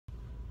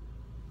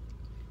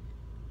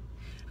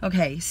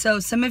Okay,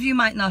 so some of you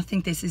might not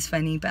think this is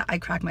funny, but I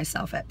cracked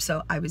myself up,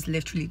 so I was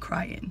literally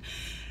crying.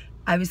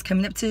 I was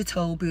coming up to the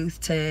toll booth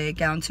to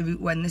get onto Route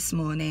 1 this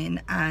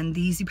morning, and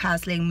the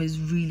Ezpass lane was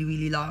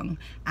really long,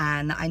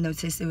 and I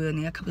noticed there were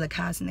only a couple of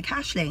cars in the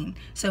cash lane.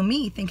 So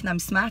me, thinking I'm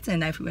smarter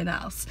than everyone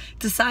else,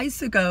 decides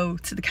to go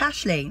to the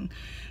cash lane.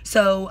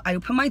 So I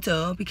open my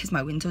door because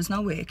my window's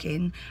not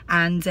working,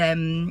 and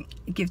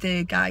give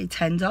the guy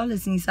 $10,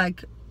 and he's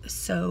like,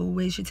 so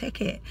where's your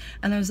ticket?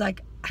 And I was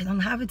like, I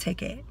don't have a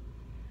ticket.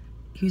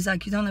 He was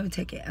like, you don't have a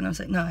ticket? And I was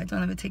like, no, I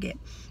don't have a ticket.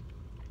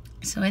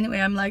 So anyway,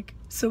 I'm like,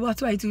 so what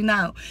do I do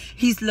now?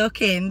 He's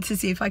looking to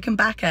see if I can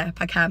back up.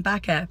 I can't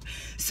back up.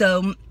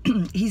 So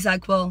he's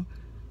like, well,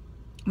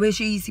 where's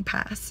your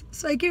Ezpass?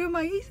 So I give him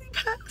my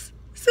Ezpass.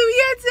 So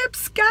he ends up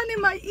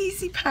scanning my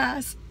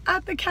Ezpass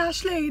at the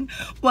cash lane.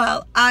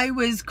 Well, I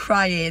was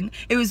crying.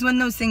 It was one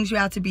of those things you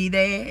had to be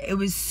there. It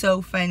was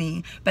so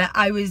funny. But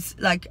I was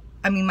like,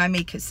 I mean, my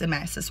makeup's a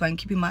mess. That's why I'm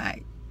keeping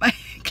my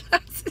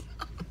glasses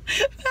on.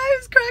 I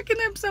was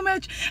cracking up so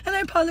much, and I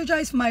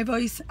apologize for my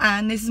voice,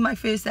 and this is my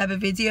first ever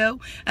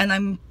video, and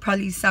I'm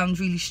probably sound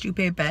really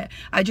stupid, but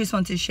I just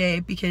want to share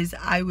it because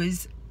it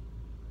was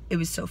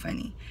so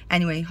funny.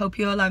 Anyway, hope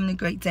you're all having a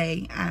great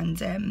day,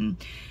 and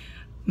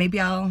maybe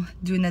I'll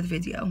do another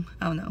video.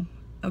 I don't know.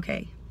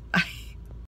 Okay.